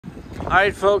All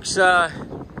right, folks,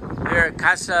 we're at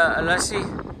Casa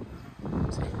Alessys,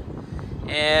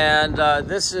 and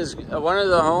this is one of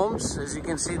the homes. As you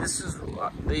can see, this is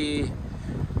the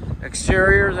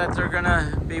exterior that they're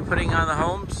gonna be putting on the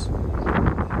homes.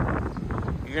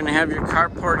 You're gonna have your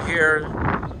carport here.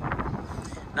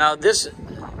 Now, this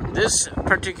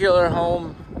particular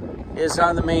home is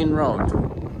on the main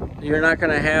road. You're not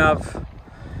gonna have,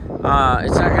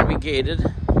 it's not gonna be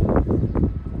gated.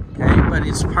 Okay, but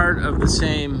it's part of the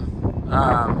same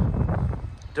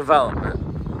development.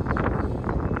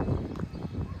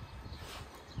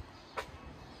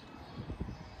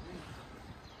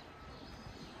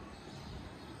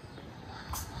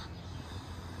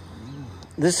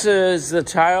 This is the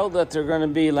tile that they're going to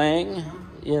be laying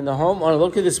in the home. Oh,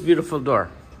 look at this beautiful door.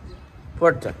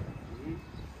 Puerta.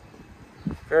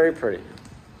 Very pretty.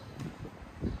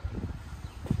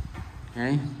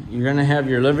 Okay, you're going to have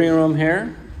your living room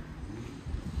here.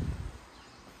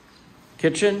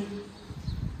 Kitchen.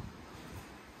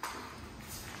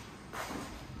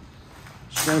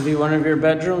 It's going to be one of your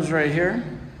bedrooms right here.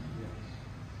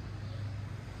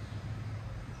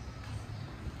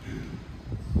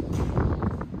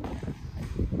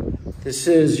 This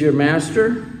is your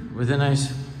master with a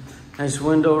nice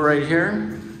window right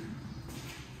here.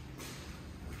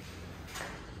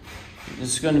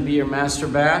 This is going to be your master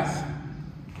bath.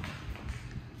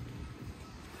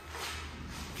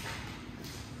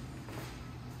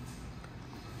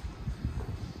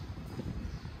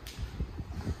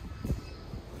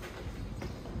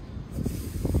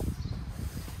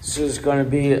 This is going to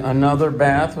be another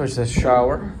bath with a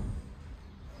shower.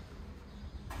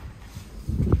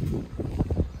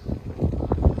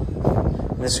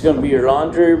 This is going to be your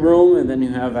laundry room, and then you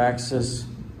have access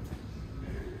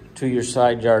to your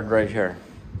side yard right here.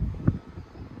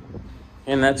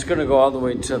 And that's going to go all the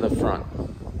way to the front.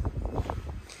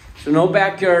 So no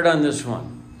backyard on this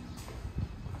one.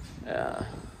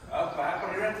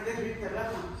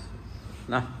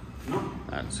 No,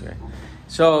 that's okay.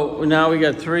 So now we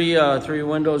got three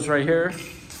windows right here.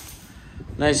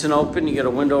 Nice and open. You got a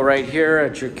window right here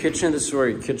at your kitchen. This is where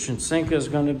your kitchen sink is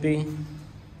going to be.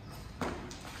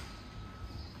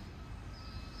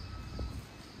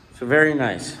 So very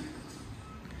nice.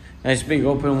 Nice big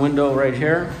open window right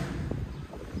here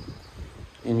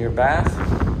in your bath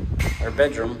or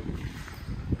bedroom.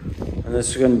 And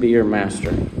this is going to be your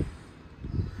master.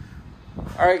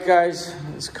 All right, guys,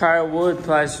 it's Kyle Wood,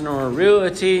 Placenora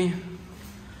Realty.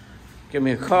 Give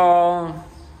me a call,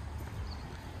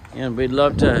 and we'd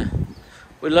love to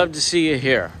see you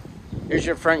here. Here's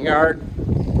your front yard.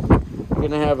 You're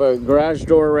gonna have a garage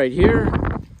door right here.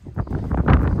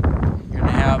 You're gonna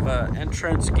have an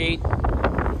entrance gate.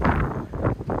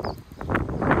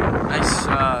 Nice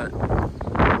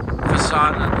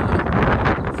facade on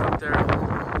the front there.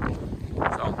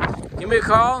 So, give me a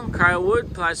call, Kyle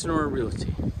Wood, Placenora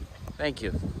Realty. Thank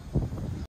you.